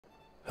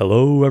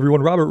Hello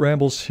everyone, Robert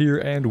Rambles here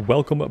and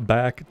welcome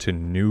back to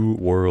New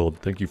World.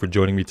 Thank you for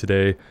joining me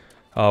today.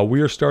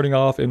 We are starting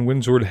off in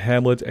Windsward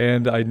Hamlet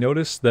and I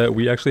noticed that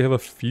we actually have a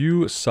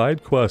few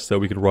side quests that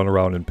we could run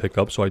around and pick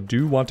up, so I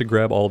do want to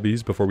grab all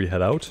these before we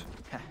head out.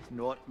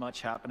 Not much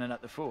happening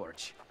at the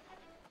forge.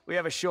 We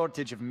have a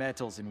shortage of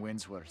metals in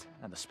Windsward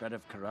and the spread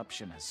of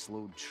corruption has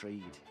slowed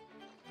trade.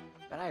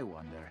 But I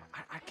wonder,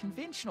 are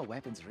conventional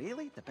weapons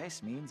really the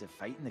best means of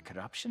fighting the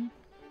corruption?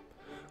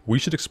 We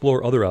should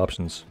explore other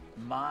options.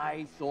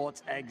 My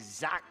thoughts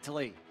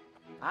exactly.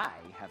 I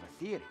have a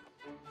theory.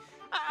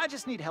 I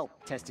just need help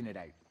testing it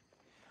out.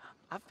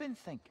 I've been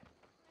thinking,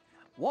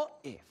 what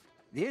if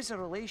there's a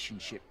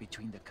relationship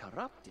between the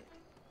corrupted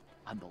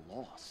and the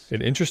lost?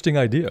 An interesting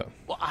idea.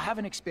 Well, I have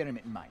an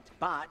experiment in mind,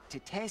 but to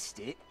test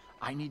it,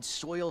 I need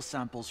soil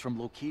samples from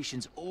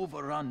locations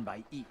overrun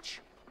by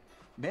each.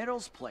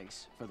 Merrill's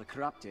place for the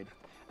corrupted,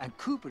 and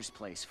Cooper's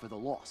place for the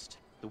lost,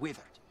 the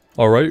withered.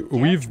 Alright,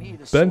 we've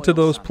been to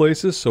those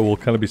places, so we'll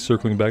kind of be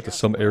circling back to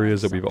some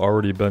areas that we've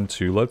already been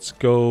to. Let's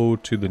go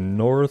to the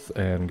north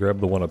and grab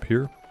the one up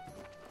here.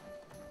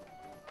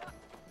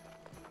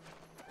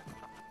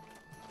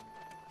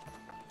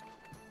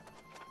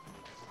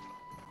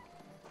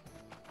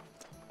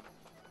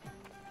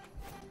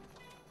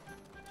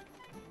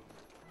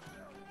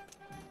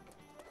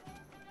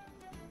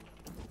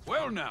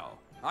 Well now,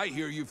 I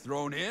hear you've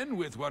thrown in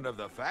with one of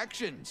the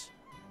factions.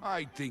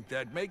 I think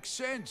that makes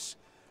sense.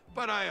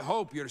 But I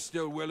hope you're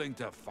still willing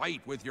to fight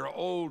with your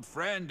old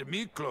friend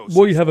Miklos.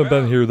 Well, you haven't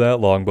been here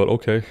that long, but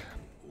okay.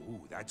 Ooh,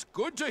 that's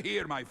good to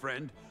hear, my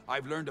friend.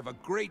 I've learned of a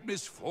great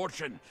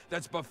misfortune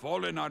that's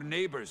befallen our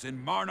neighbors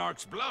in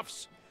Monarch's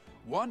Bluffs.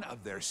 One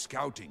of their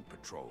scouting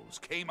patrols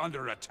came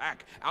under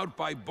attack out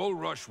by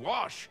Bulrush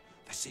Wash.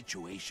 The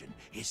situation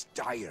is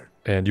dire.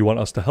 And you want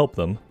us to help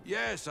them?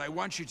 Yes, I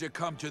want you to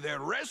come to their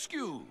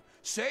rescue.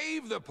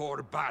 Save the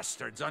poor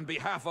bastards on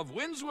behalf of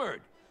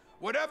Windsward.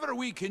 Whatever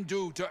we can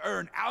do to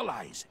earn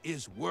allies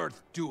is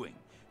worth doing.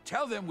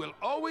 Tell them we'll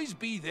always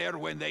be there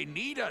when they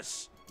need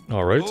us.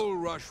 All right.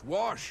 Bulrush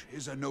Wash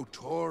is a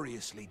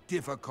notoriously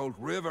difficult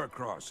river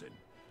crossing.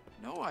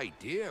 No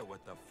idea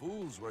what the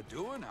fools were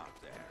doing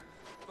out there.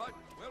 But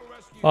we'll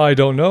rescue... I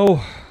don't know.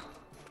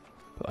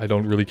 I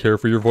don't really care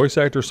for your voice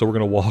actor, so we're going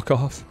to walk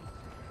off.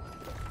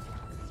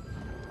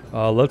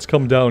 Let's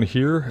come down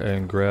here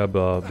and grab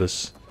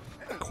this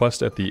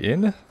quest at the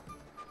inn.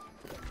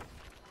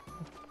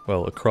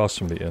 Well, across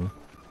from the inn.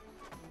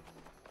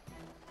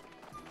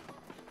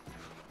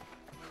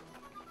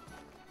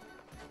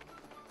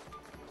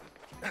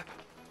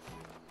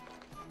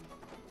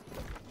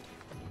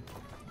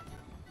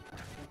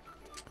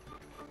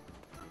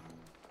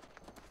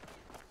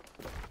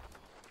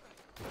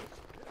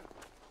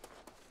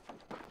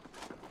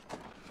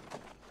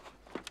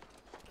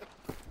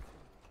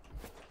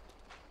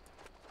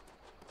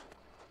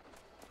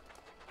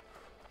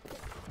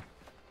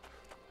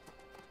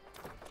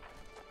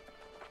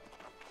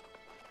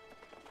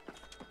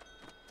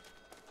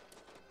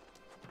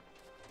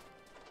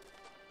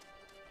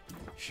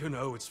 You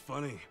know, it's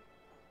funny.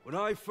 When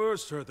I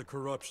first heard the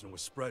corruption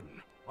was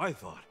spreading, I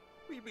thought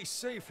we'd be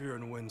safe here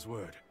in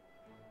Windsward.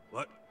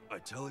 But I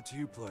tell it to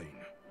you plain,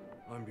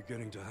 I'm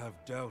beginning to have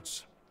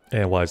doubts.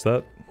 And why is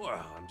that?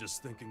 Well, I'm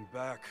just thinking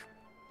back.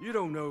 You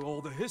don't know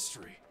all the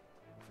history.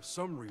 For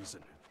some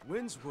reason,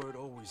 Windsward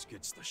always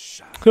gets the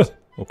shaft.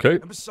 Okay.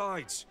 And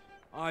besides,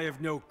 I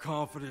have no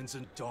confidence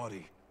in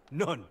Dottie.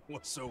 None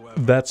whatsoever.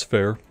 That's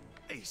fair.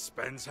 He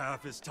spends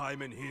half his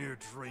time in here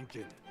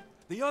drinking.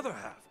 The other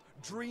half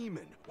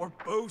dreaming or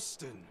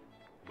boasting.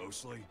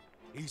 Mostly,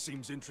 he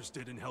seems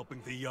interested in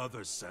helping the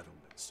other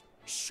settlements.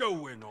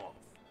 Showing off.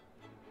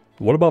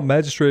 What about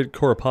Magistrate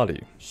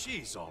Korapati?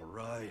 She's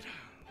alright.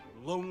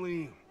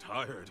 Lonely,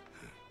 tired.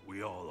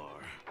 We all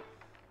are.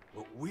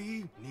 What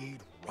we need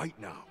right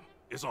now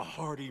is a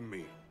hearty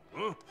meal.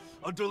 Huh?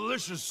 A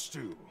delicious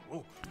stew.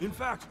 Oh, in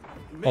fact,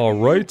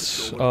 alright,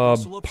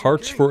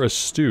 parts for a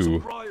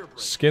stew.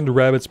 Skinned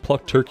rabbits,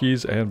 plucked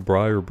turkeys, and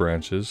briar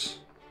branches.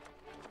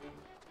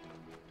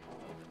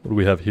 What do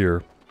we have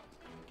here?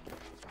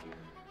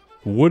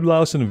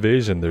 Woodlouse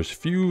invasion. There's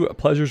few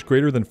pleasures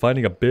greater than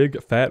finding a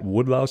big, fat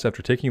woodlouse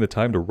after taking the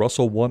time to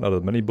rustle one out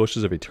of the many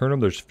bushes of Eternum.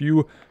 There's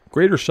few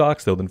greater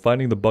shocks, though, than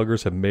finding the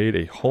buggers have made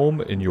a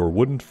home in your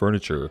wooden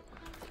furniture.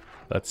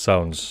 That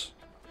sounds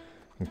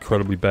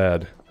incredibly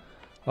bad.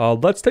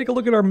 Let's take a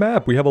look at our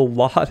map. We have a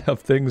lot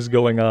of things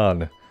going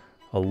on.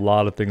 A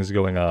lot of things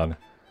going on.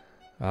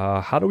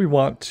 How do we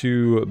want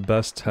to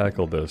best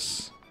tackle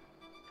this?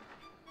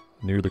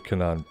 Near the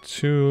Canaan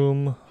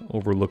Tomb,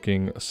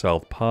 overlooking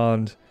South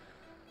Pond.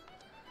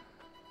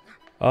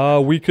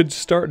 We could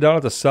start down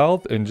at the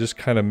south and just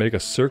kind of make a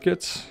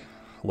circuit,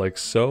 like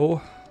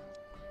so.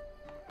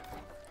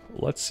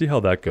 Let's see how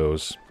that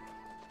goes.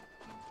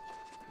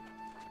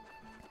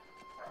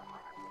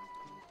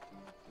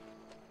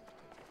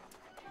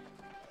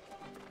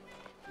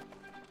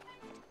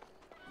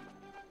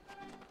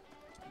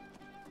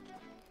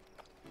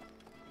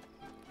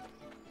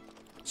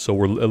 So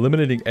we're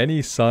eliminating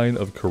any sign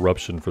of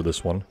corruption for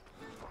this one.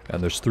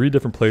 And there's 3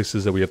 different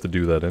places that we have to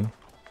do that in.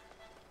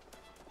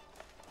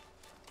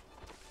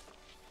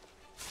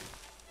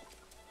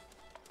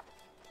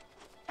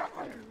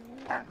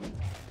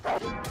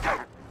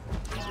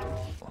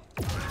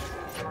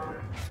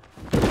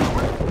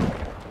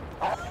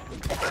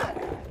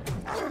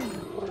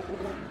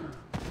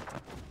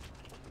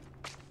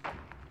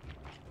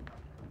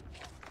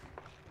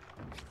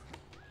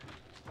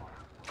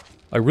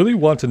 I really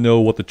want to know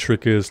what the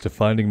trick is to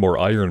finding more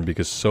iron,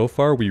 because so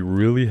far we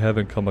really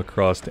haven't come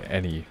across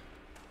any.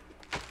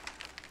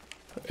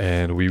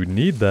 And we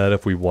need that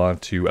if we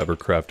want to ever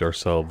craft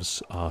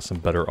ourselves some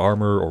better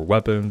armor or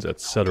weapons,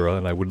 etc.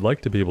 And I would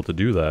like to be able to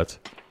do that.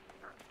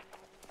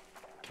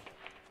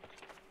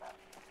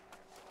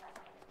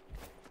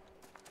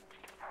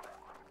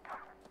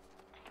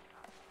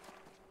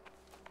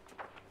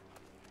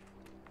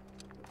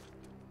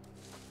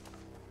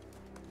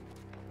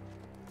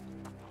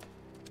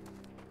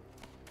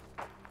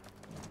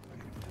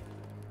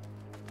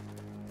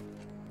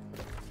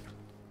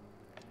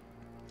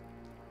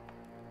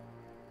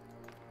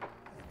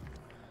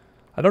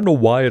 I don't know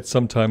why it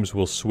sometimes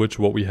will switch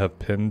what we have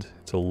pinned.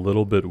 It's a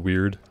little bit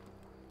weird.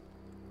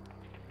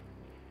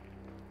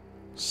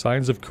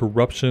 Signs of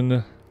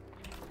corruption.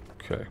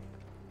 Okay.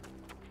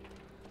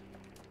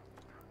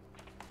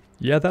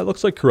 Yeah, that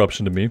looks like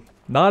corruption to me.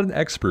 Not an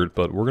expert,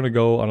 but we're gonna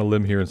go on a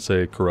limb here and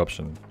say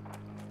corruption.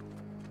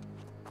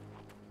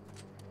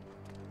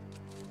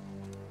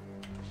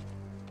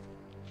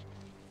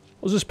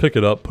 Let's just pick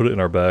it up, put it in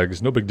our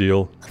bags, no big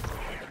deal.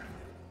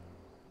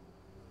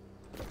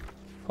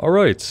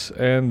 Alright,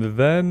 and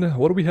then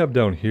what do we have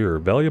down here?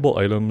 Valuable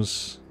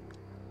items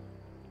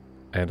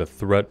and a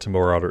threat to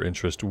more outer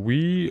interest.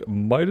 We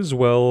might as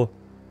well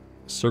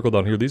circle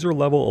down here. These are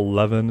level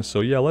 11,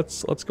 so yeah,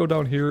 let's go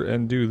down here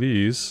and do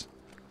these.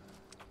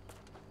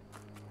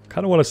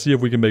 Kind of want to see if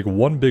we can make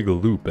one big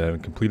loop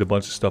and complete a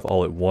bunch of stuff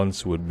all at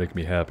once would make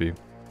me happy.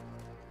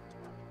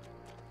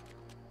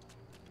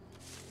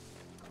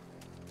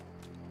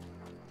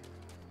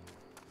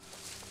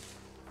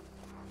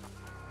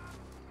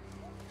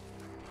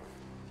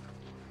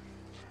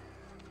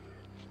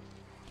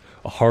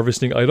 A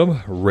harvesting item,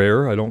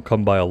 rare. I don't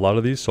come by a lot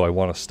of these, so I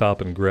want to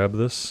stop and grab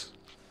this.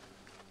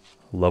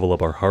 Level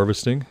up our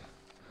harvesting.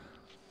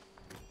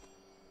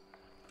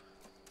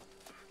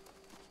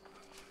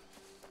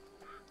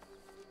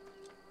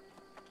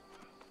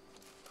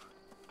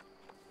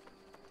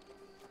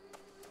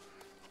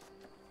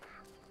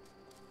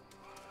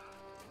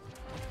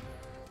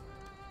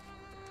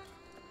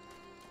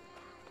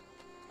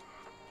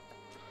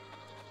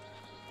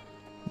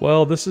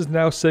 Well, this is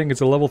now saying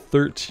it's a level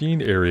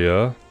 13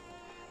 area.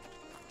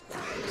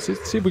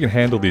 See if we can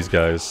handle these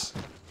guys.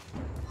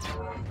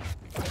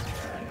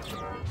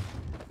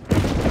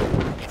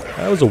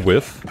 That was a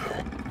whiff.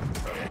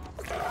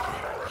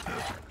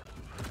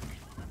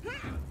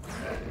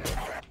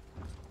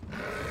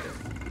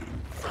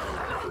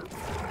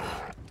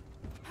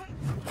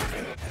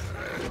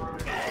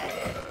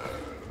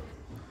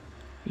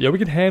 Yeah, we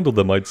can handle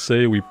them. I'd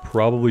say we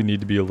probably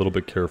need to be a little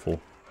bit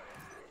careful.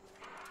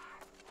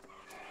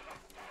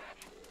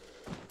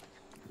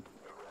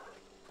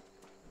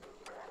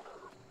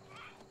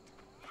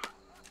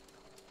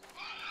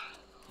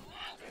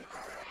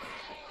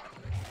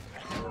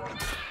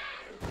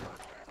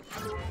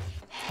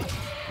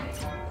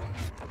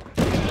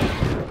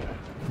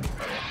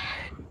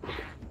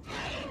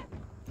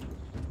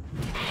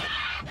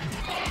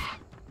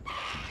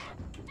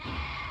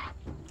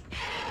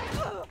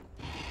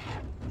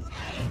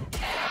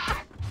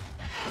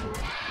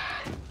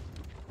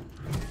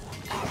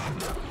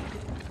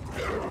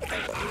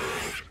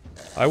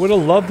 I would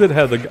have loved it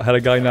had a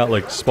guy not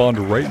like spawned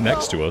right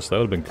next to us. That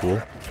would have been cool.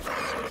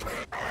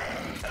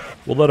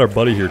 We'll let our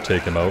buddy here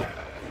take him out.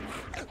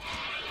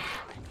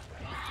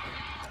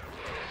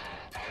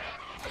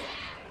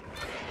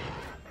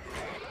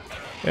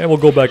 And we'll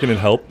go back in and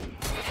help.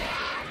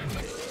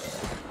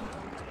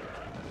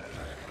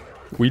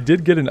 We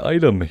did get an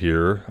item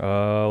here.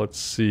 Let's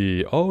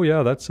see. Oh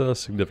yeah, that's a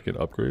significant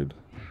upgrade.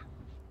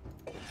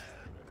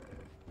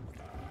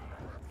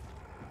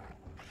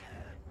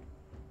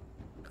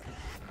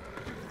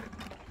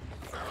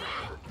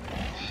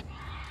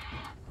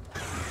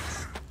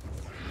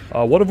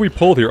 What have we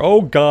pulled here?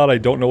 Oh god, I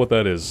don't know what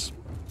that is.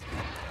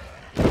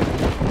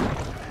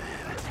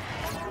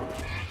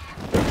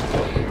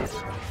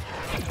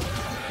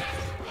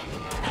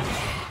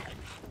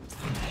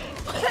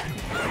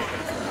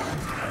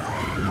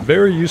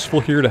 Very useful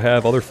here to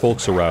have other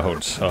folks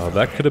around.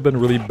 That could have been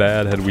really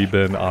bad had we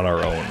been on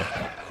our own.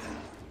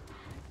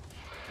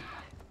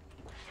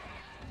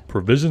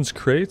 Provisions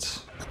crate.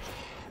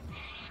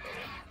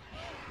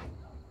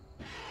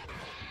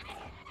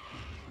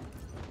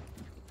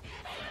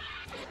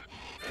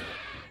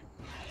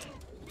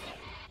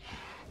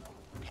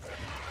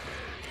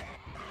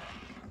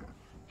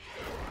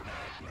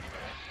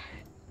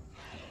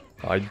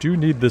 I do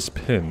need this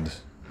pinned.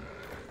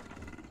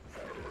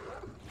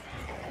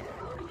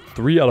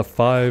 3 out of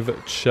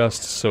 5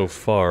 chests so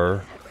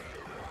far.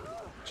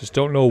 Just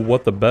don't know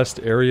what the best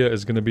area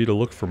is going to be to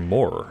look for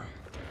more.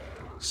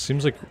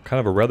 Seems like kind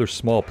of a rather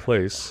small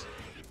place.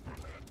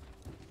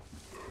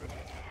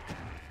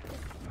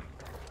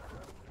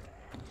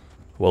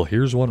 Well,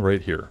 here's one right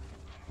here.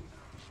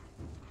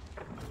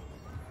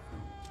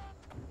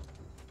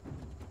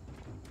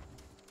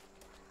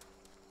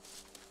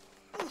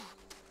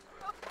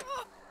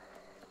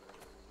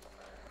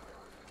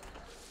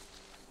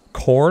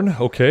 Corn,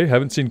 okay,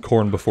 haven't seen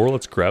corn before.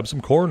 Let's grab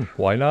some corn.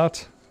 Why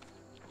not?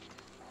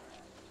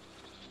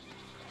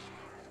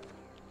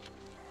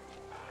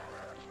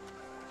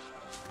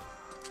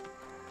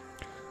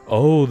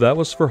 Oh, that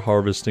was for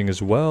harvesting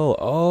as well.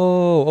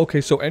 Oh,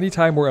 okay, so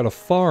anytime we're at a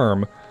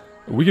farm,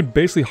 we can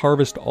basically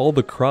harvest all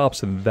the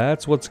crops, and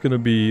that's what's going to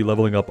be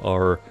leveling up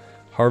our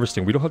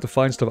harvesting. We don't have to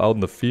find stuff out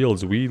in the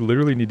fields. We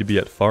literally need to be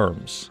at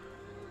farms.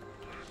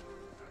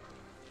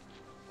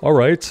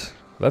 Alright,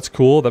 that's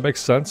cool. That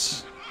makes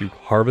sense. You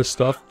harvest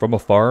stuff from a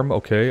farm.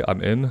 Okay,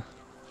 I'm in.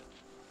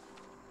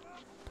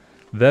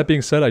 That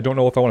being said, I don't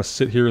know if I want to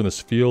sit here in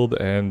this field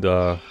and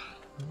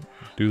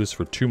do this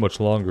for too much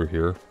longer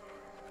here.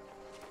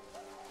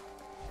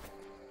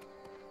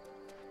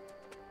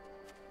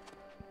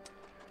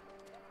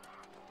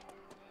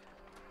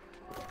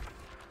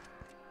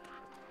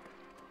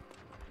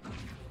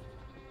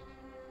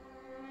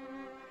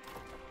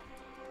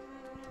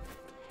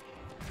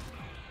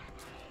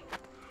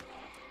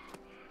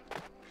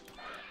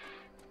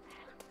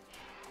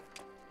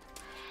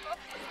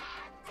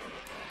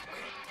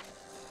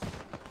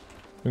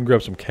 We can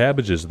grab some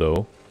cabbages,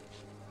 though.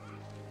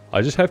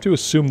 I just have to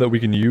assume that we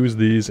can use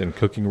these in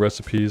cooking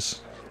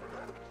recipes.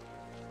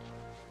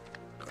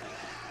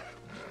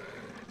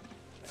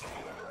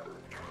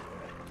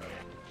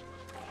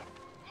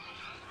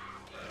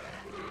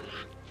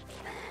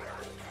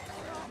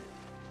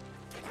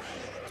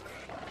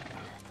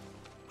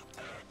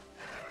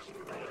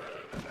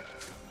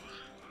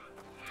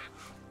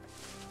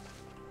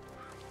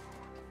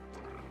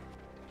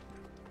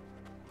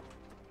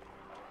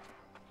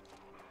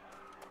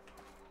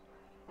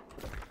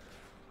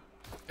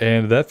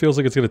 And that feels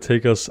like it's going to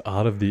take us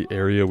out of the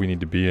area we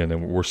need to be in.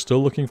 And we're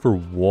still looking for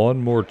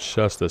one more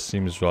chest that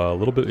seems a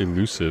little bit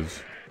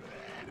elusive.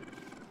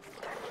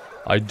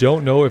 I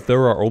don't know if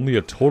there are only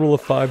a total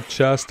of 5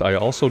 chests. I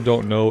also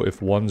don't know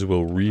if ones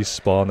will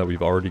respawn that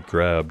we've already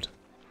grabbed.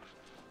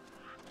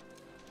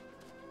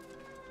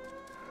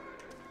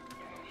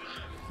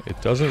 It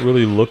doesn't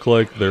really look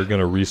like they're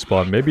going to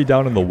respawn. Maybe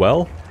down in the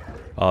well?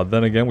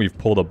 Then again, we've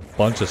pulled a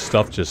bunch of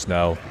stuff just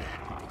now.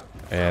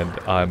 And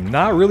I'm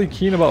not really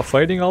keen about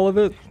fighting all of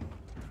it.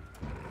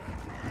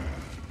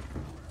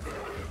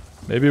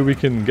 Maybe we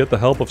can get the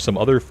help of some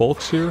other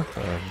folks here.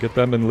 Get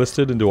them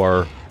enlisted into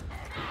our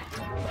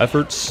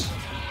efforts.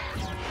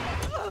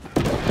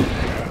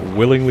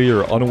 Willingly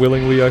or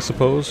unwillingly, I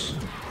suppose.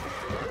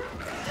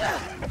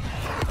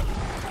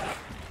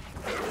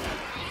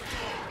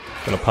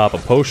 Gonna pop a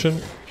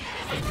potion.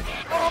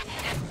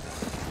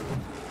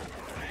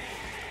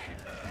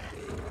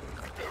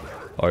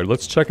 Alright,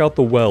 let's check out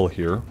the well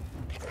here.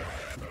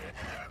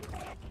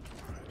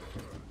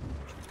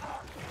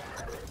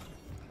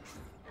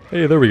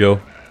 Hey, there we go.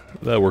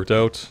 That worked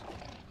out.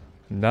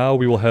 Now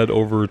we will head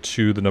over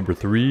to the number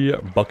 3,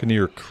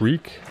 Buccaneer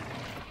Creek.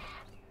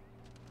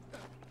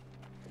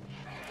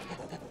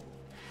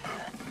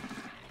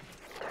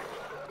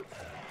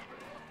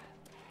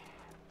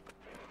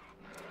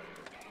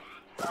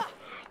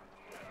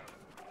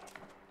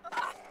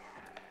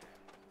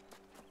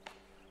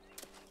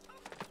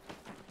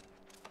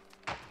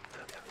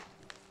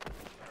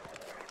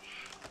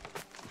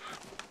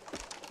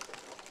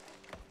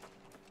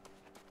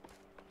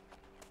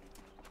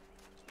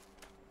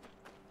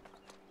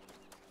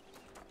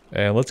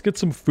 And let's get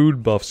some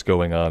food buffs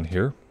going on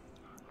here.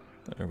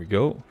 There we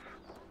go.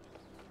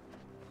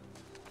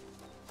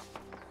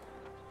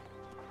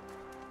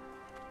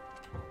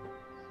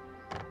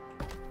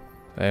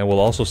 And we'll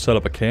also set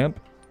up a camp.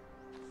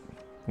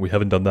 We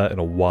haven't done that in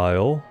a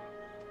while.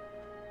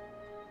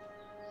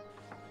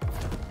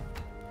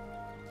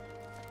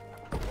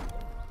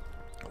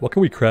 What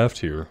can we craft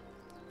here?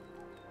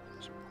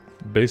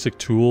 Basic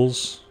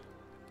tools.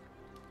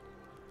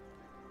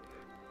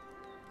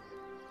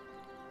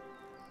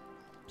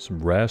 Some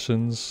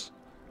rations.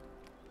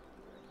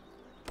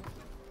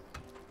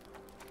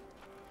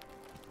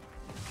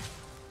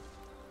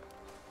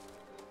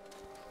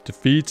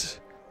 Defeat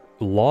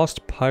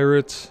Lost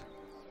Pirate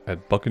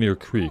at Buccaneer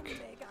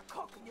Creek.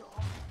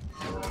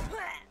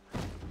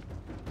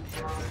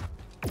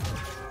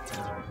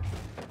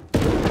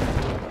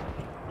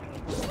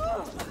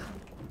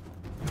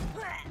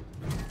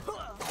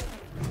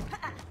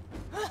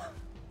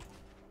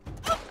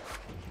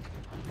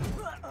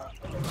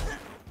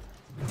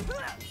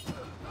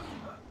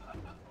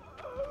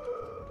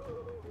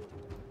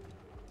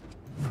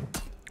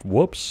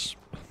 Whoops.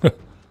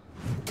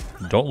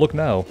 Don't look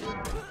now.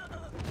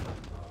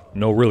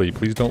 No, really,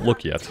 please don't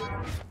look yet.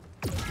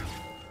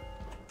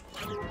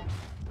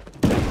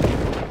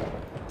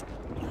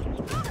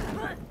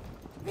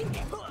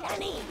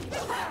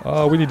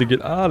 Oh, we need to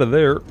get out of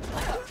there.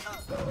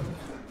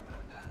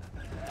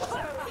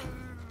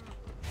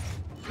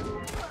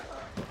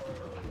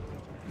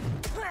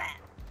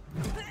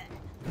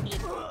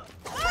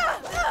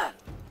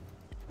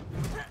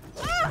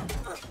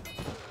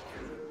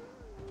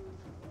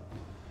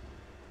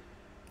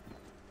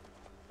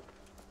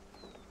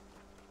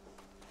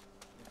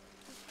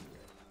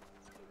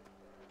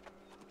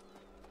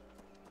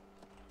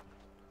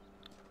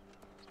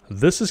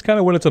 This is kind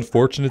of when it's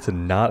unfortunate to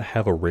not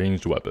have a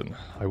ranged weapon.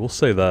 I will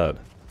say that.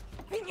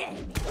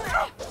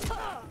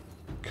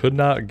 Could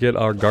not get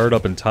our guard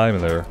up in time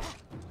there.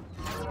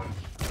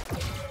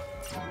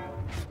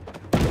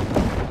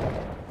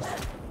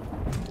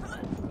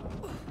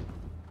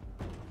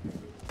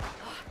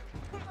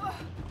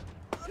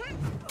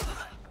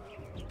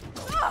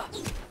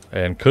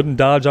 And couldn't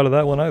dodge out of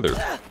that one either.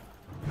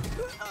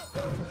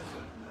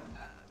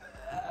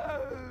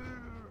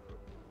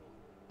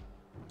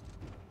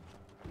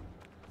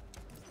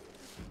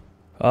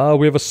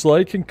 We have a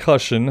slight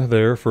concussion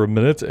there for a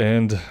minute,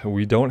 and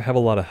we don't have a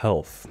lot of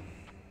health.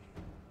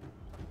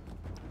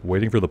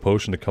 Waiting for the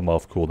potion to come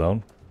off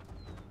cooldown.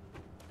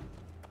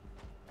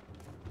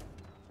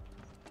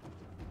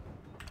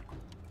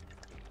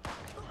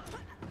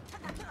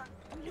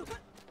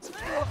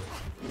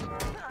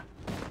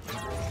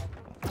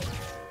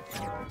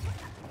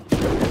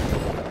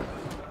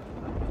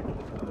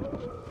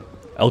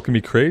 Alchemy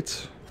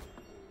crate.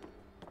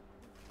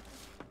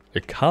 A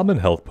common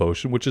health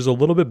potion, which is a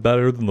little bit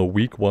better than the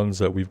weak ones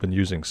that we've been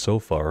using so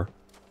far.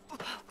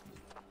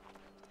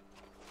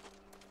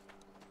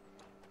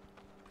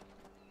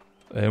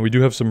 And we do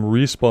have some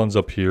respawns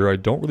up here. I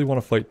don't really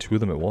want to fight two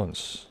of them at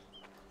once.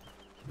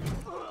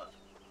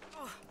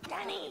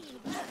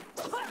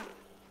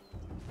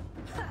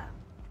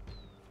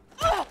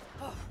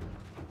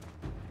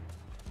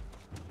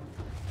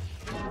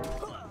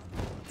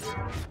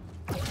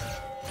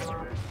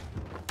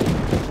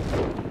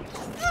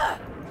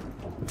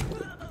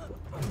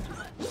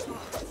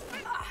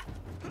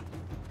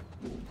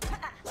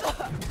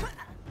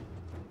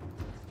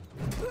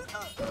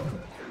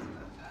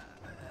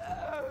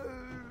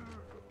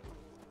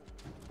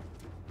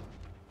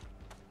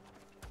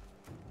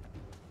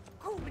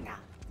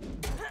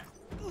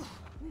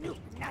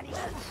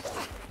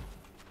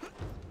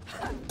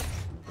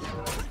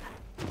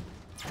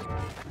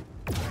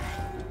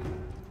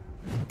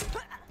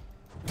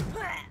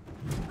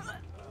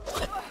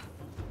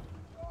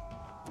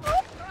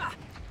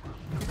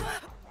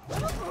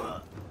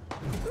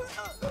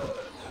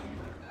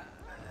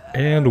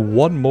 And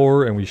one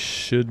more and we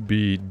should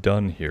be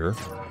done here.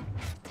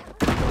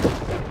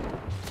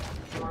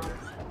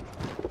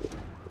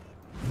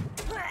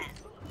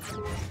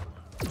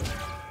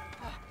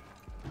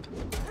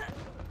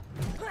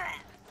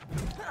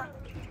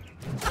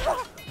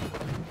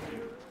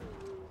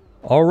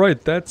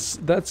 Alright, that's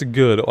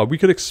good. We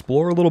could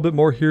explore a little bit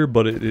more here,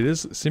 but it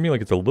is seeming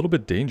like it's a little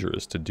bit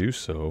dangerous to do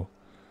so.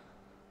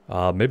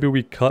 Maybe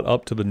we cut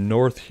up to the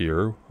north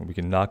here. We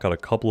can knock out a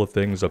couple of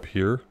things up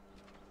here.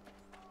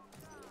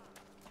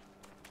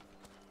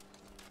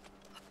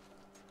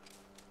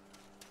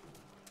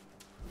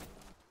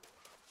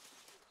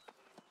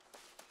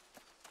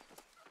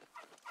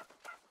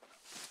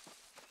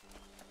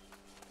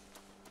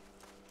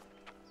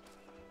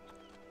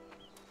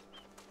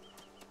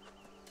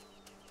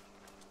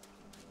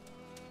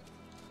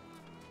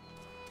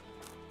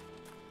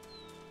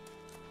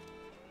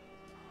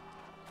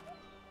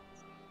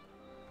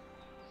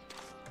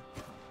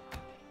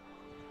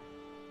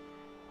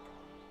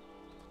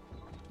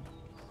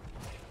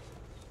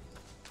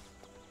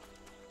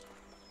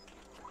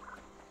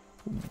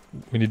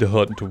 We need to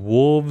hunt into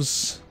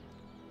wolves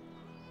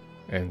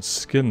and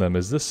skin them.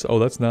 Is this... oh,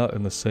 that's not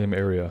in the same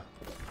area.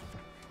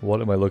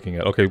 What am I looking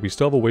at? Okay, we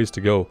still have a ways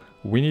to go.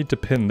 We need to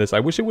pin this.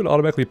 I wish it would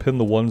automatically pin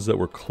the ones that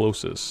were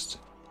closest.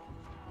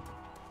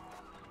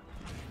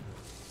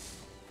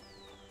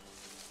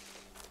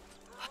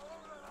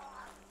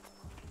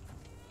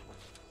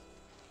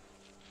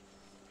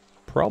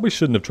 Probably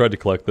shouldn't have tried to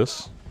collect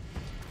this.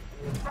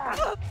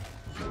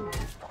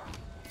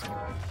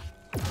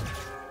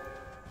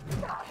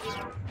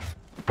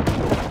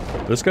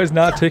 This guy's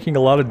not taking a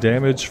lot of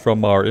damage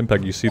from our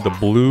impact. You see the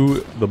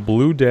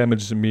blue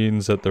damage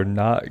means that they're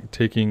not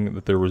taking,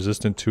 that they're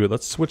resistant to it.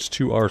 Let's switch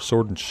to our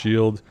sword and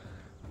shield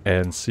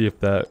and see if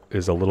that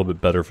is a little bit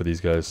better for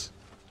these guys.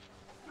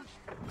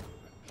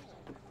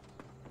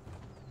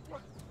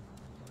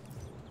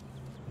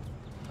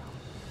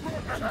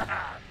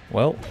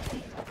 Well,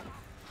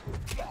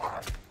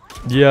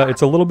 yeah,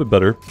 it's a little bit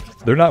better.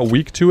 They're not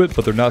weak to it,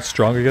 but they're not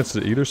strong against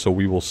it either, so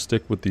we will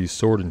stick with the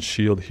sword and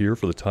shield here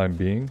for the time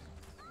being.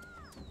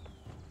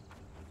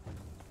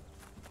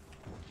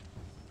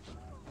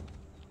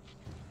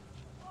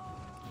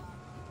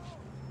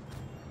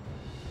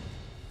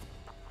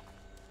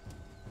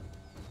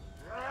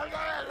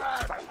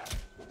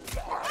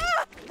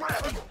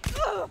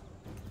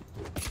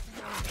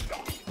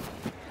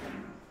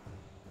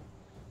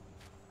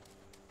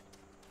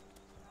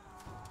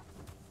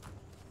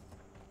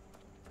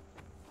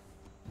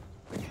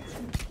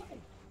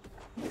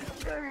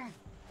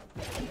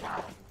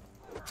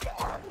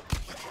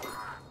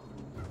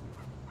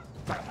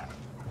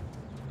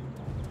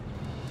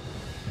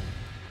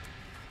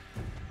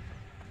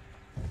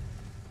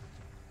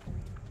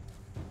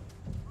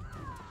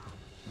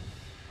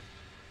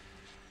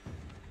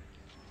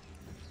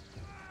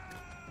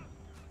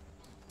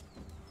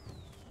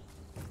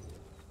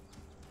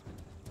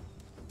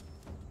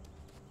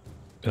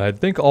 And I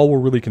think all we're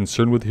really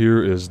concerned with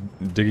here is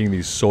digging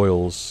these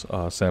soils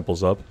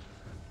samples up.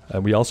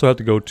 And we also have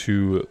to go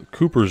to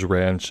Cooper's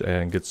Ranch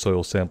and get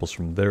soil samples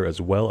from there as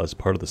well as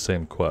part of the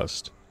same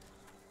quest.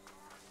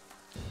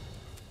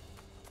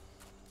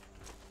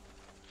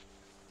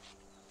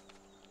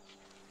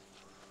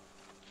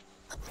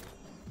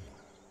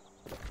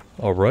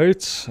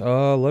 Alright,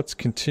 let's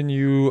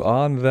continue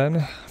on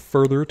then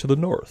further to the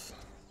north.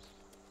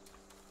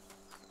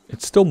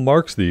 It still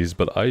marks these,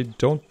 but I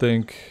don't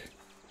think...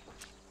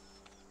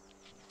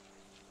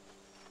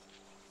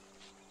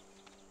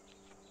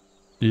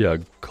 Yeah,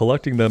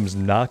 collecting them is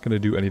not going to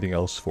do anything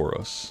else for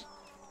us.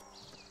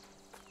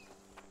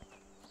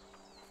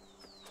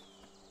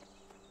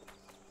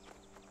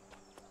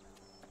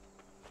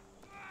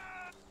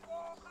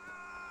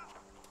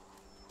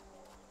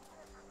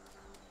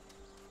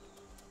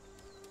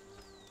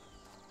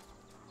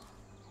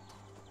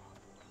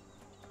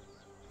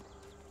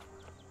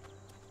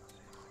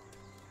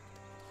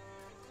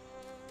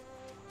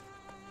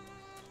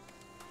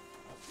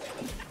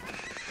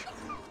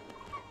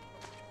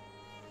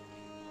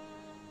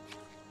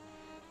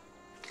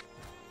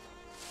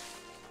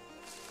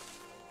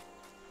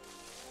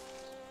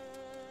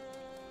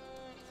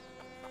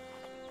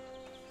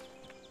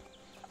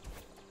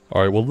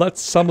 Alright, well let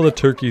some of the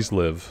turkeys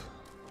live.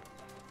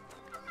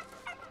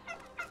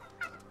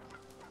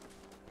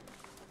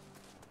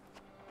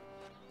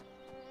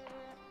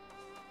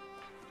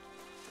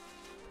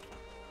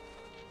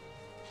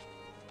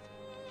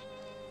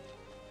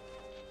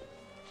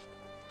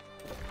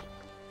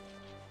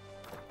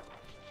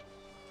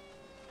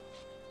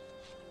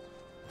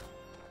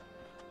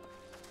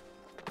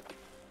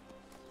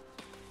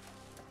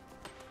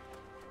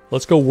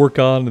 Let's go work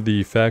on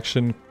the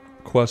faction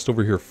quest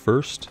over here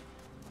first.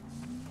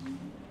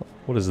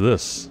 What is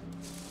this?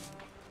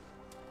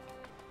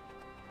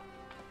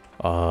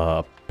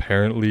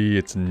 Apparently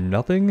it's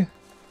nothing?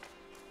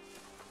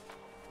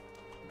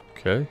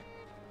 Okay.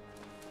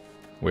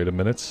 Wait a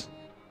minute.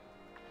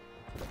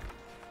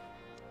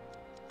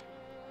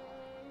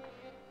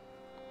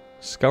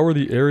 Scour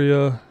the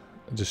area,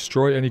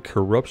 destroy any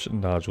corruption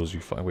nodules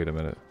you find. Wait a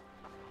minute.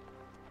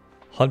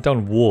 Hunt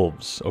down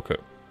wolves. Okay.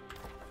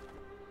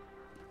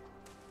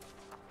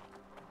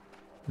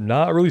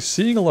 Not really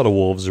seeing a lot of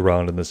wolves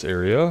around in this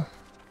area.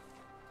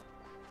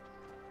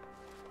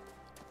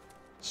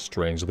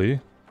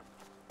 Strangely,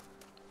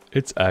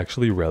 it's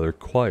actually rather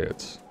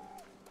quiet.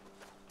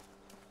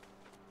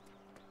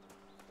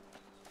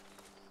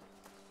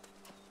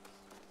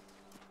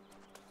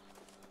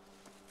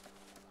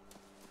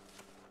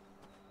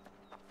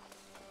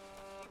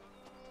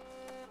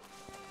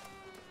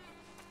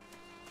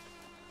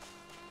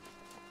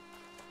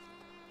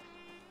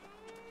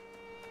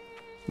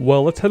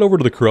 Well, let's head over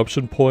to the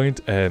corruption point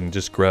and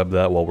just grab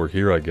that while we're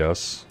here, I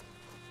guess.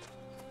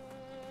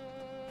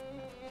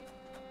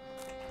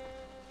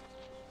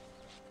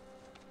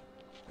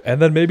 And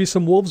then maybe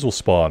some wolves will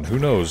spawn. Who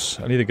knows?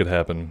 Anything could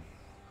happen.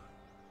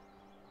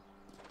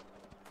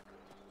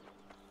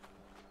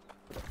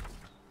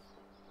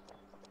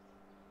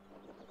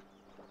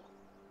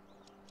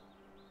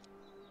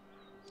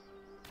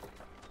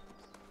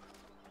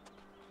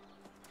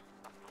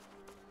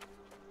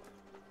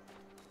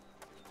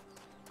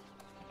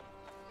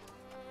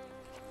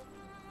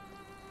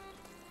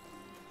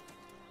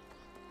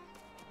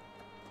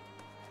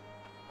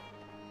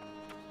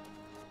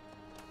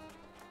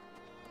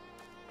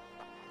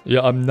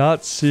 Yeah, I'm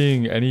not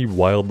seeing any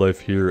wildlife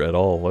here at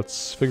all.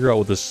 Let's figure out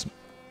what this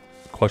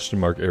question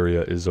mark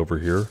area is over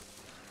here.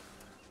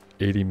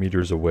 80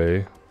 meters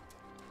away.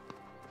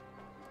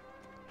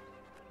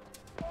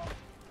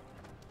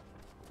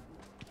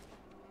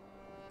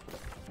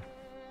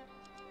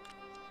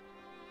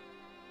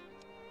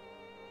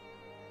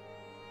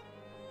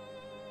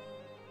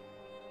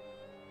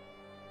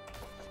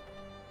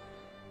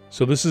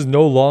 So this is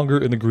no longer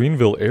in the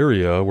Greenville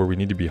area where we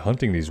need to be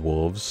hunting these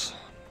wolves.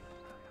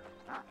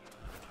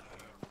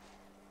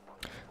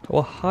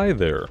 Well, hi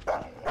there.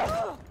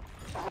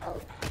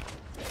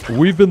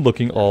 We've been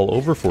looking all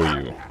over for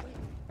you.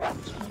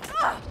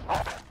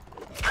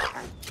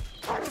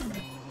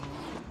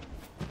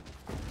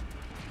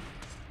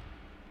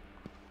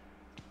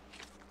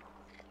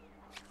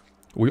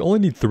 We only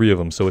need 3 of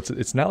them, so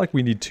it's not like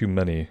we need too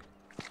many.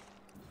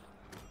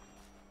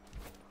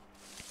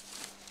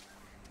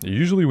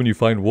 Usually when you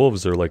find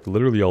wolves, they're like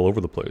literally all over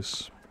the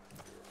place.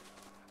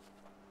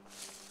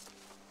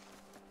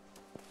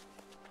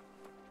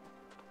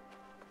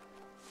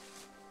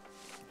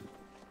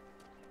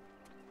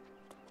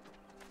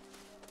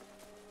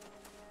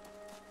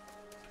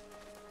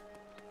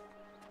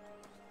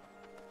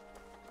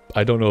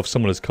 I don't know if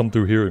someone has come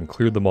through here and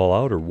cleared them all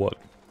out or what.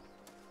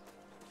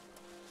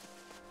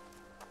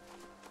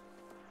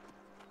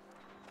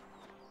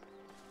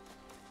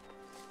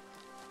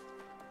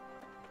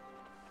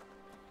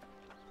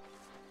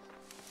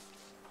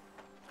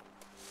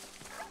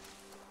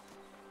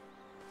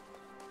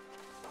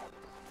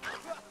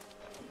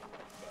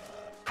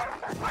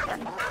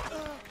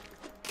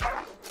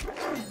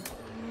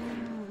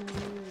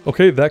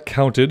 Okay, that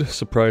counted,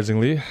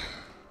 surprisingly.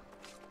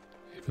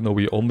 Even though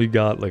we only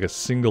got like a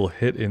single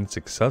hit in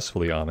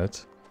successfully on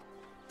it.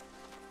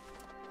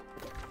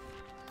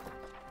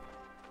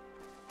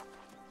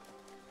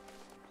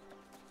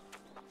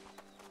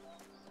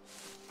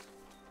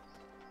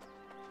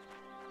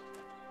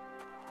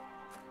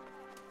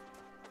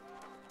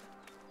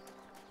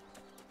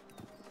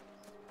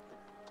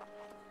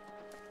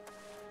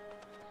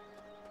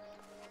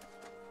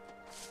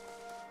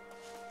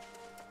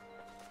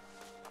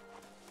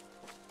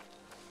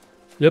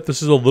 Yep,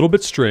 this is a little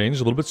bit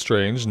strange,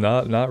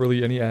 Not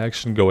really any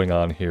action going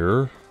on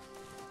here.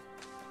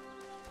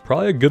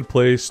 Probably a good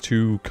place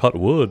to cut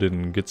wood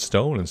and get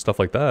stone and stuff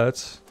like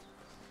that.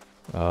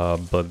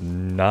 But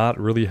not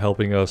really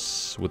helping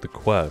us with the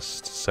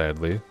quest,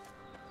 sadly.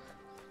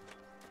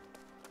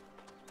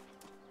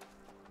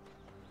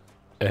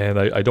 And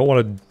I don't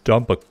want to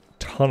dump a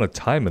ton of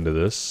time into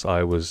this.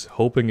 I was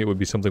hoping it would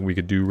be something we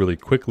could do really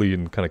quickly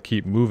and kind of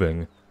keep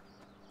moving.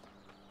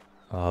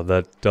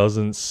 That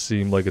doesn't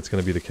seem like it's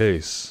going to be the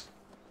case.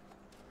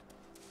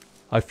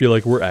 I feel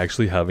like we're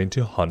actually having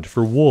to hunt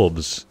for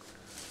wolves.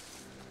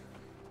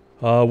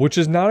 Which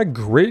is not a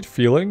great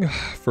feeling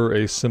for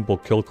a simple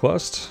kill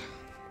quest.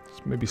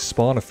 Maybe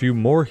spawn a few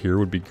more here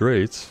would be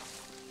great.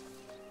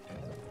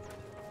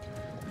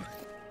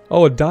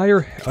 Oh, a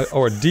deer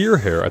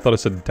hair. I thought it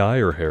said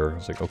dire hair. I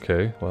was like,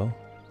 okay, well.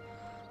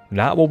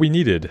 Not what we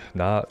needed.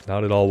 Not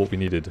at all what we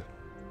needed.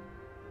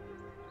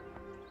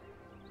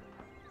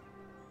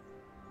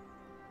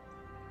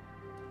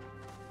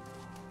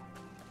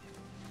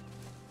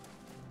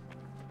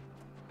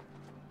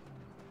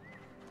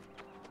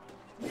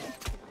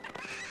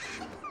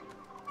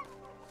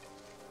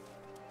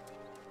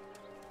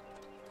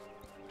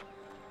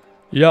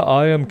 Yeah,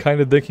 I am kind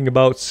of thinking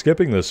about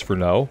skipping this for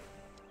now.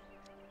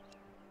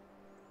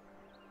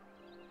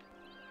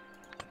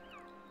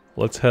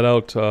 Let's head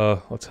out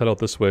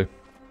this way.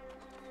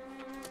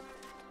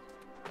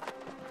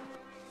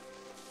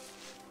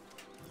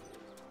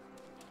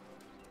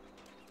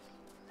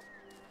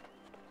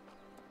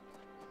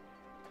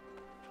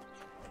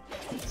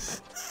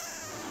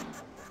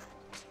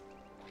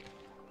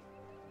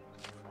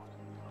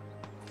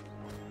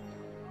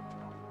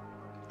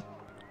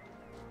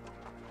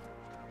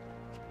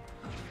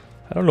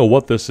 I don't know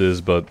what this is,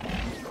 but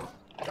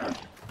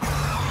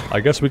I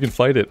guess we can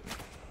fight it.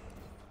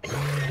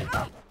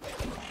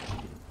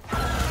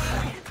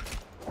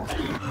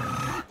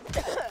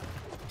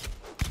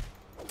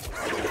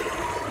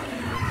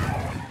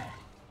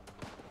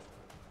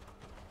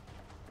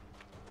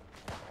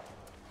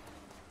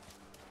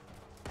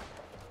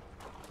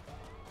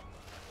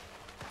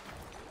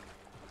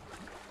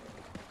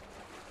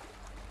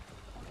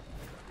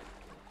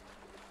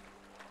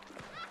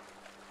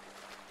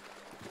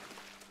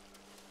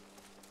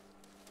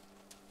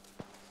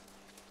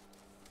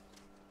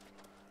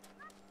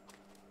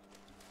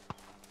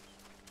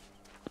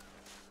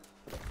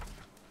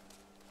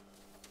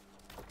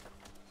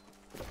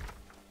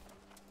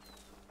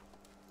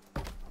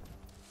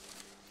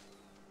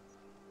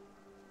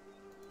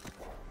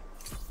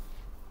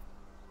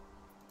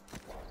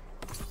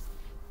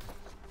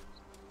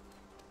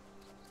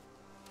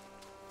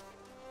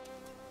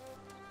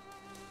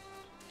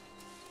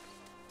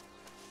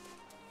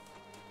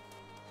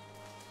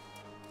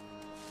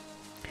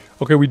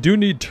 Okay, we do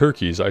need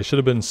turkeys. I should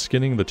have been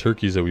skinning the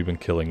turkeys that we've been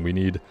killing. We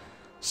need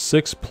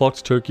 6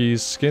 plucked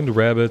turkeys, skinned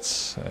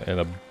rabbits, and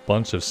a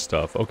bunch of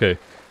stuff. Okay,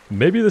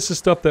 maybe this is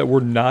stuff that we're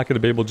not going to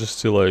be able just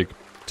to, like,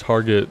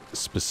 target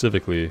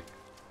specifically.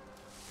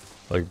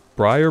 Like,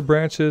 briar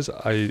branches,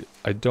 I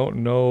don't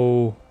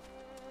know.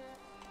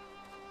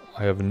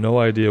 I have no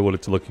idea what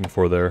it's looking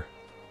for there.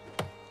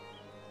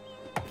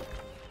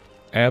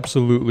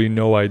 Absolutely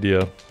no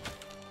idea.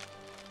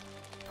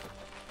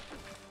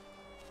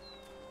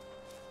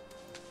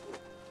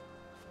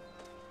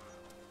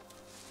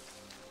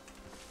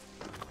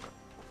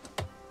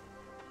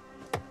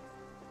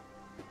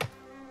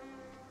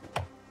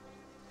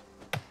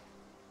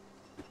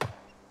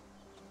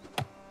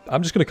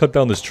 I'm just going to cut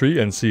down this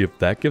tree and see if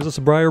that gives us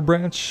a briar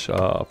branch.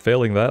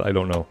 Failing that, I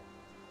don't know.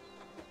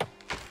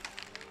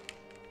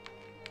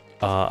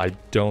 I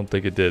don't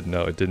think it did.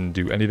 No, it didn't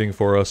do anything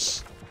for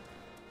us.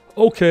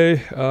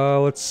 Okay,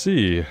 let's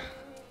see.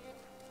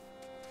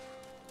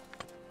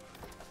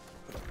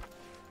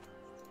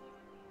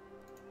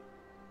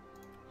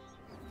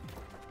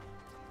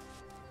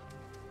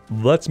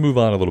 Let's move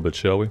on a little bit,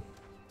 shall we?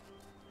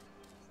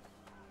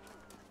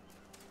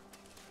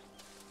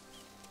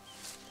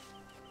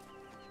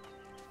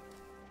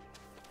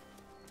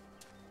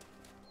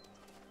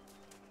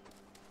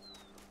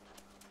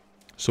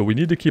 So we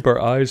need to keep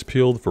our eyes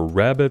peeled for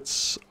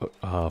rabbits,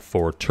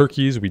 for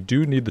turkeys. We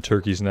do need the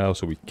turkeys now,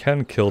 so we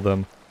can kill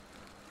them.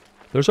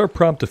 There's our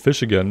prompt to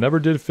fish again. Never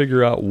did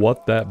figure out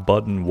what that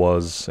button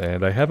was,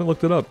 and I haven't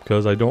looked it up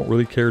because I don't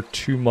really care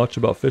too much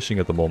about fishing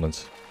at the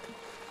moment.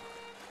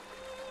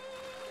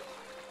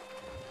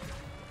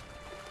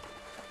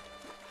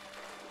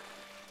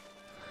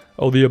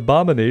 Oh, the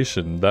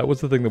abomination. That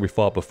was the thing that we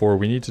fought before.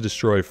 We need to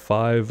destroy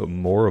 5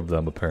 more of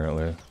them,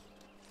 apparently.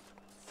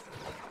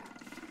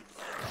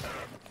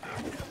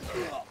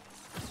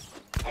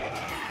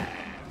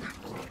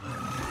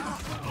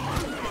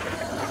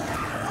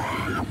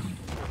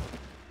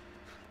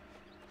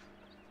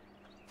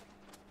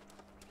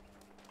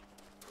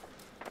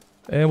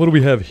 And what do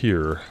we have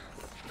here?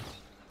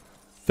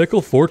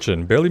 Fickle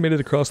Fortune barely made it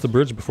across the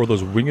bridge before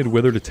those winged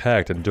withered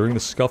attacked, and during the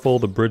scuffle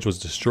the bridge was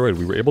destroyed.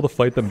 We were able to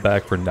fight them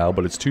back for now,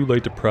 but it's too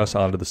late to press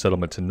onto the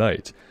settlement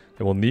tonight,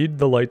 and we'll need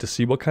the light to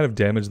see what kind of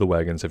damage the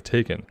wagons have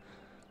taken.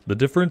 The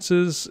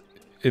differences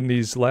in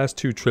these last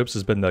 2 trips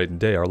has been night and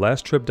day. Our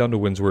last trip down to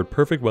Windsward,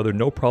 perfect weather,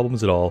 no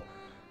problems at all,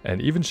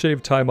 and even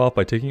shaved time off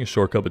by taking a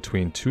shortcut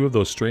between 2 of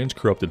those strange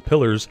corrupted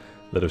pillars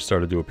that have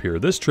started to appear.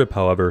 This trip,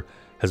 however,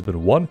 has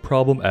been one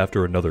problem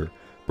after another.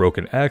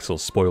 Broken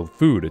axles, spoiled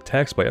food,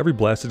 attacks by every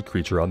blasted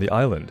creature on the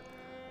island.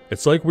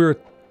 It's like we're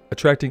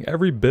attracting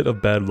every bit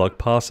of bad luck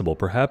possible.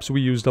 Perhaps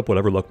we used up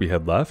whatever luck we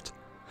had left?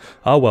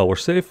 Ah well, we're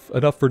safe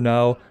enough for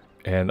now,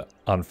 and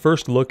on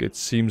first look it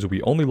seems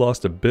we only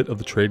lost a bit of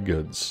the trade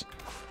goods.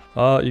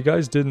 You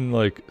guys didn't,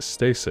 like,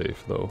 stay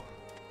safe, though.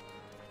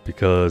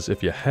 Because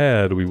if you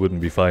had, we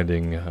wouldn't be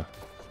finding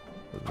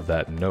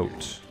that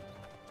note.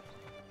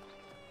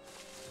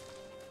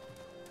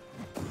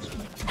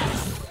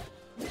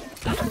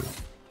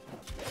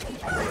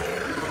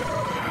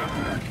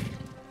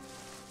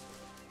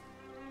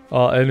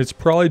 And it's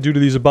probably due to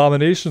these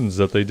abominations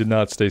that they did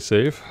not stay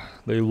safe.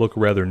 They look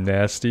rather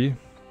nasty.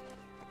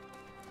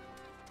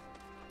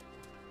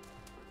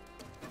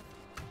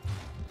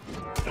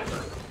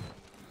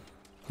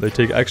 They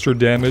take extra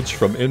damage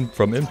from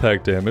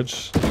impact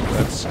damage.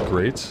 That's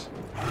great.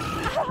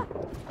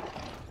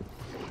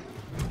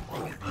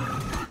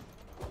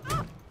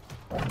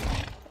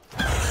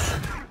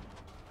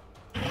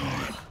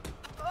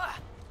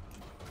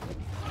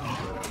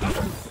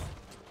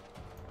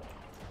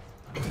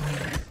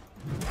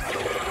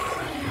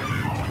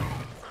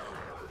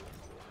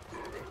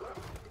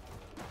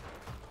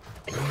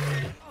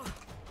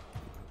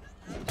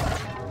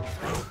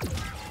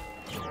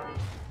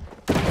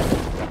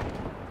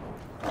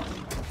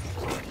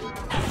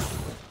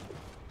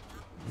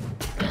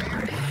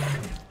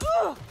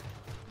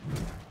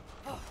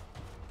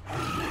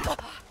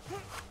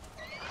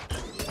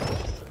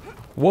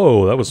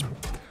 Whoa, that was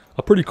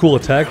a pretty cool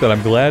attack that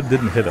I'm glad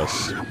didn't hit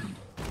us.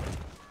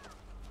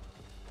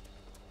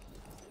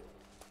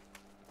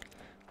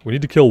 We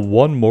need to kill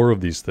 1 more of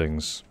these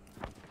things.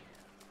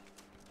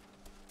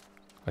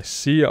 I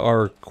see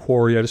our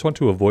quarry. I just want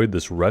to avoid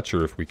this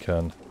Retcher if we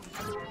can.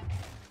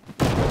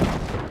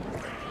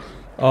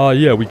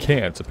 Yeah, we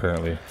can't,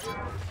 apparently.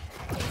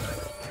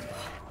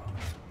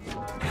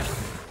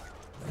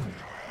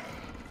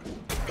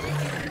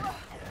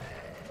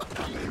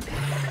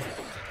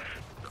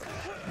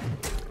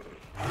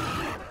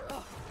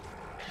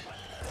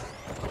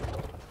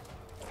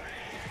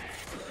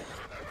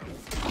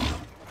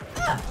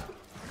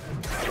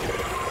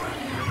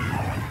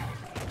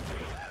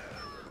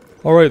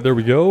 Alright, there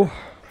we go.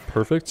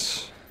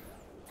 Perfect.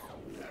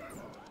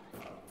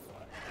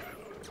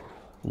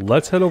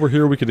 Let's head over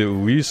here. We could at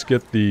least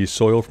get the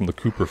soil from the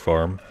Cooper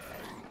farm.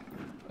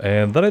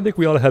 And then I think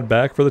we ought to head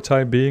back for the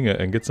time being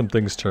and get some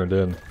things turned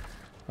in.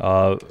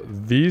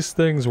 These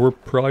things we're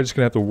probably just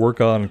going to have to work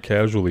on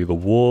casually. The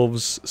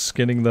wolves,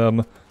 skinning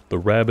them, the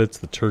rabbits,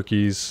 the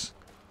turkeys.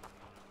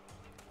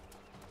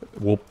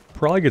 We'll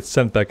probably get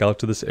sent back out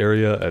to this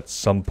area at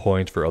some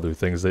point for other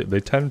things. They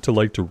tend to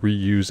like to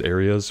reuse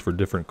areas for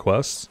different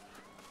quests.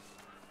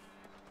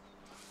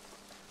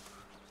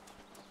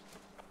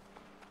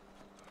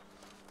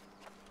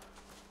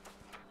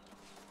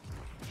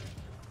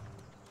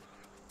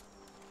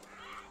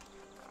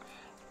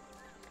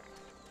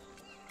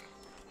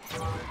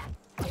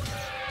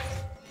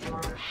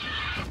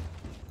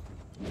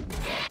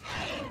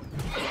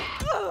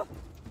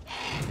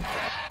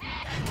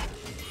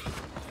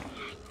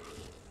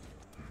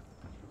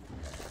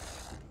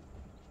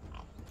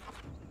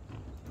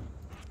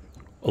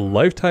 A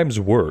lifetime's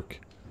work.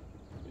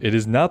 It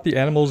is not the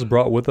animals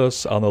brought with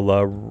us on the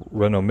La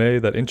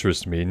Renommée that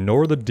interest me,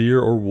 nor the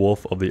deer or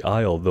wolf of the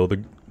isle,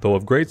 though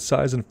of great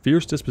size and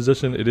fierce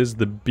disposition, it is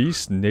the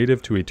beast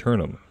native to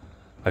Aeternum.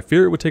 I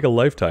fear it would take a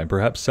lifetime,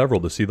 perhaps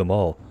several, to see them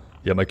all,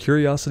 yet my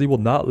curiosity will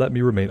not let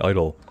me remain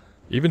idle.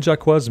 Even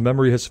Jacques'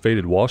 memory has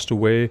faded, washed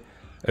away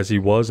as he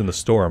was in the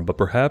storm, but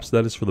perhaps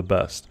that is for the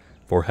best,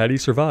 for had he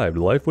survived,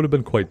 life would have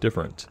been quite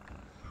different.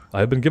 I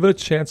have been given a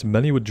chance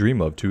many would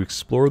dream of to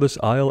explore this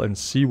isle and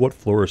see what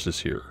flourishes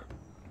here.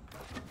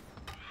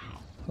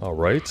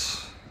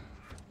 Alright.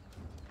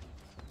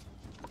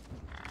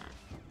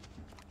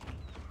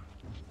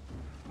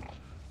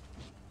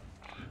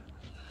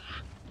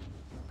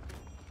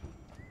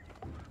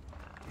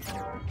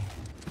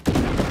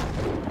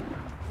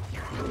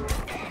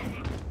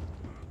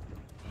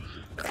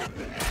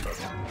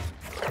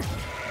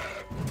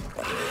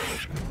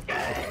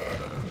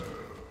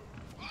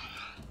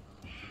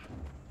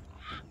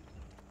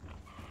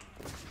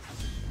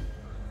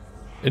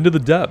 Into the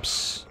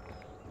depths.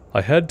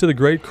 I head to the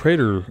great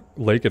crater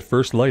lake at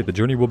first light. The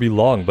journey will be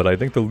long, but I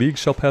think the league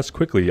shall pass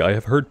quickly. I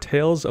have heard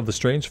tales of the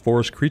strange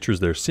forest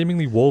creatures there,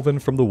 seemingly woven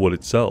from the wood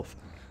itself.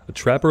 A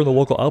trapper in the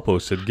local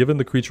outpost had given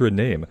the creature a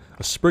name,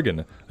 a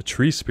spriggan, a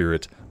tree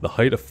spirit, the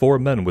height of 4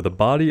 men, with a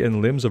body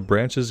and limbs of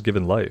branches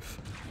given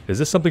life. Is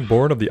this something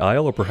born of the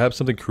isle, or perhaps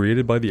something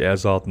created by the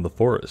Azoth in the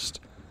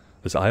forest?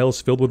 This isle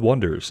is filled with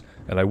wonders,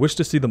 and I wish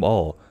to see them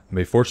all.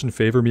 May fortune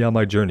favor me on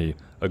my journey.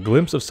 A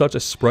glimpse of such a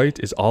sprite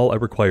is all I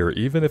require,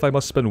 even if I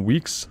must spend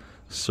weeks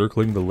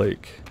circling the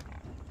lake.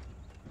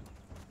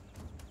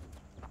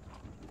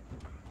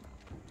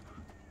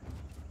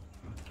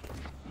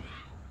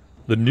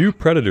 The new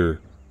predator.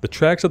 The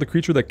tracks of the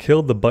creature that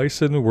killed the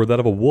bison were that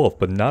of a wolf,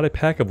 but not a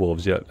pack of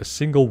wolves yet, a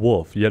single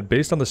wolf, yet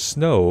based on the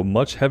snow,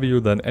 much heavier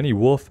than any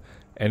wolf,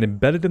 and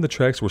embedded in the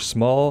tracks were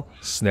small,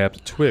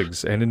 snapped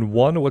twigs, and in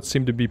one what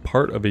seemed to be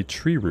part of a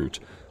tree root,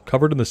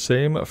 covered in the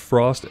same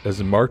frost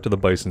as marked the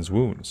bison's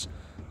wounds.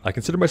 I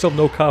consider myself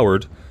no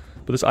coward,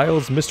 but this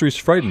isle's mysteries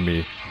frighten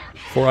me,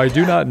 for I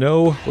do not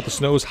know what the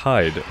snows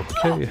hide.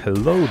 Okay,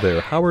 hello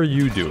there, how are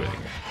you doing?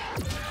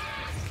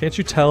 Can't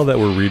you tell that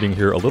we're reading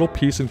here? A little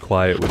peace and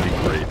quiet would be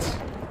great.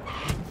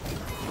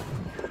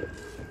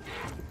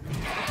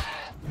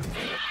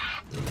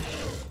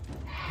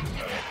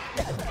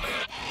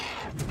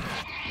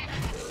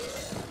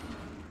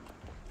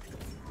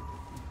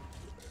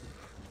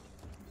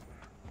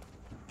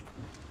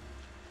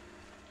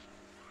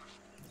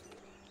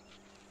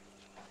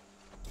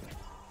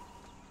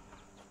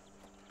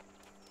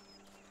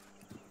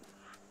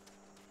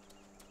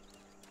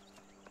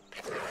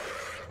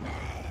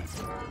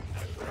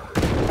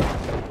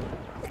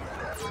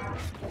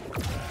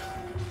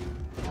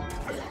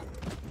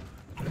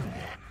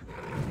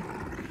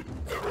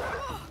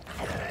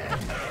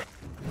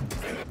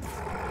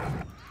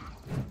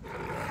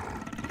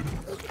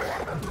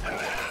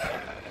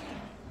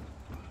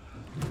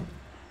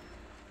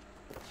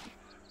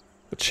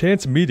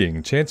 Chance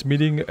meeting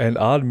and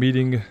odd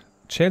meeting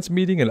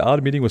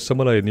with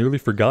someone I had nearly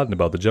forgotten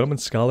about, the gentleman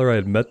scholar I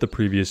had met the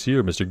previous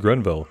year, Mr.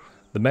 Grenville.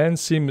 The man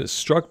seemed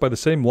struck by the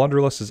same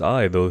wanderlust as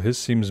I, though his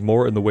seems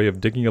more in the way of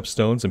digging up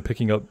stones and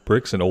picking up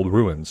bricks and old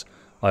ruins.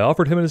 I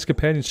offered him and his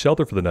companions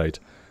shelter for the night,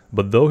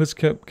 but though his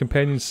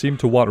companions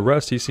seemed to want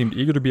rest, he seemed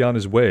eager to be on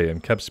his way,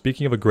 and kept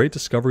speaking of a great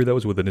discovery that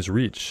was within his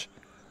reach.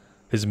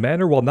 His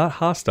manner, while not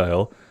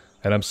hostile,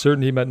 and I'm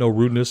certain he meant no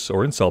rudeness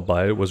or insult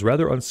by it, was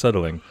rather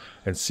unsettling,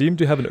 and seemed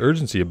to have an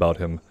urgency about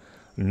him,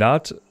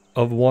 not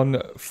of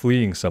one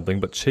fleeing something,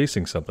 but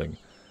chasing something.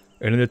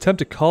 In an attempt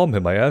to calm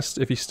him, I asked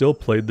if he still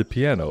played the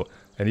piano,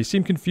 and he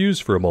seemed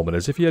confused for a moment,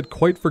 as if he had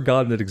quite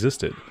forgotten it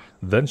existed,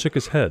 then shook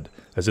his head,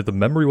 as if the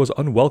memory was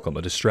unwelcome,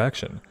 a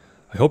distraction.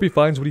 I hope he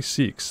finds what he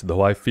seeks,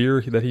 though I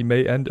fear that he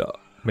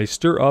may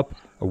stir up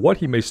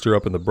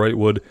in the bright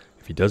wood,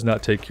 if he does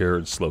not take care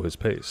and slow his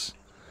pace.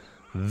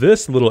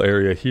 This little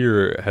area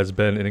here has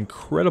been an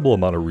incredible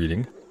amount of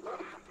reading.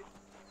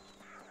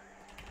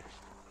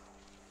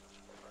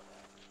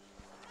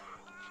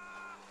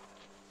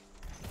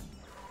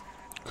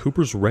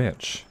 Cooper's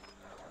Ranch.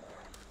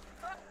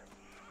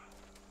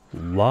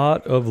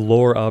 Lot of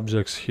lore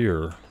objects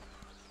here.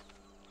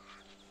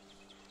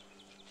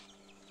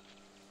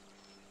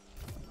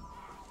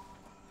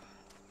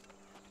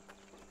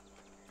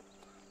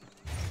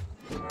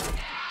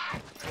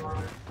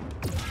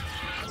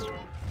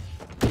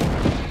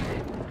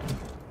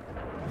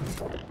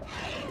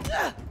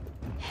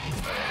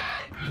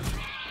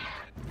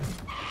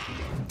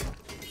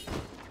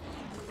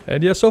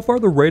 And yeah, so far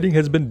the rating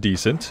has been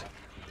decent.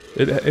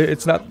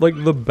 It's not like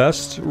the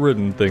best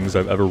written things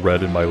I've ever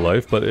read in my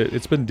life, but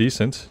it's been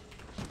decent.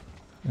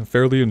 And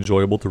fairly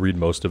enjoyable to read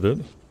most of it.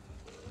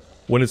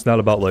 When it's not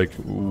about like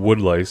wood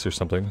lice or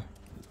something.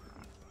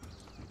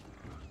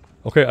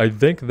 Okay, I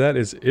think that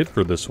is it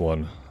for this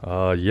one.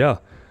 Yeah.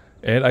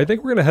 And I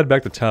think we're gonna head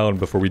back to town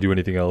before we do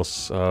anything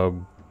else.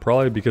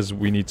 Probably because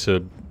we need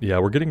to... Yeah,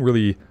 we're getting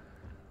really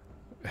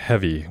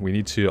heavy. We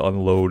need to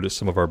unload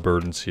some of our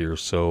burdens here,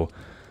 so...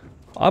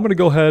 I'm going to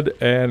go ahead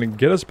and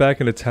get us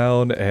back into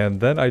town, and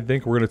then I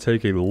think we're going to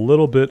take a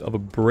little bit of a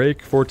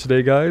break for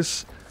today,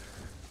 guys.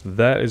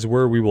 That is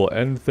where we will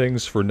end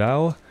things for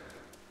now.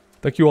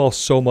 Thank you all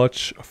so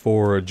much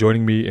for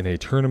joining me in a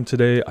tournament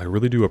today. I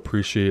really do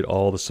appreciate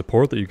all the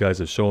support that you guys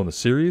have shown the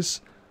series.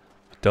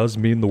 It does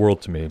mean the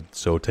world to me.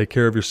 So take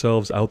care of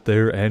yourselves out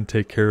there and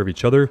take care of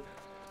each other.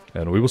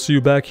 And we will see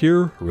you back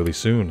here really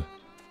soon.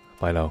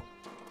 Bye now.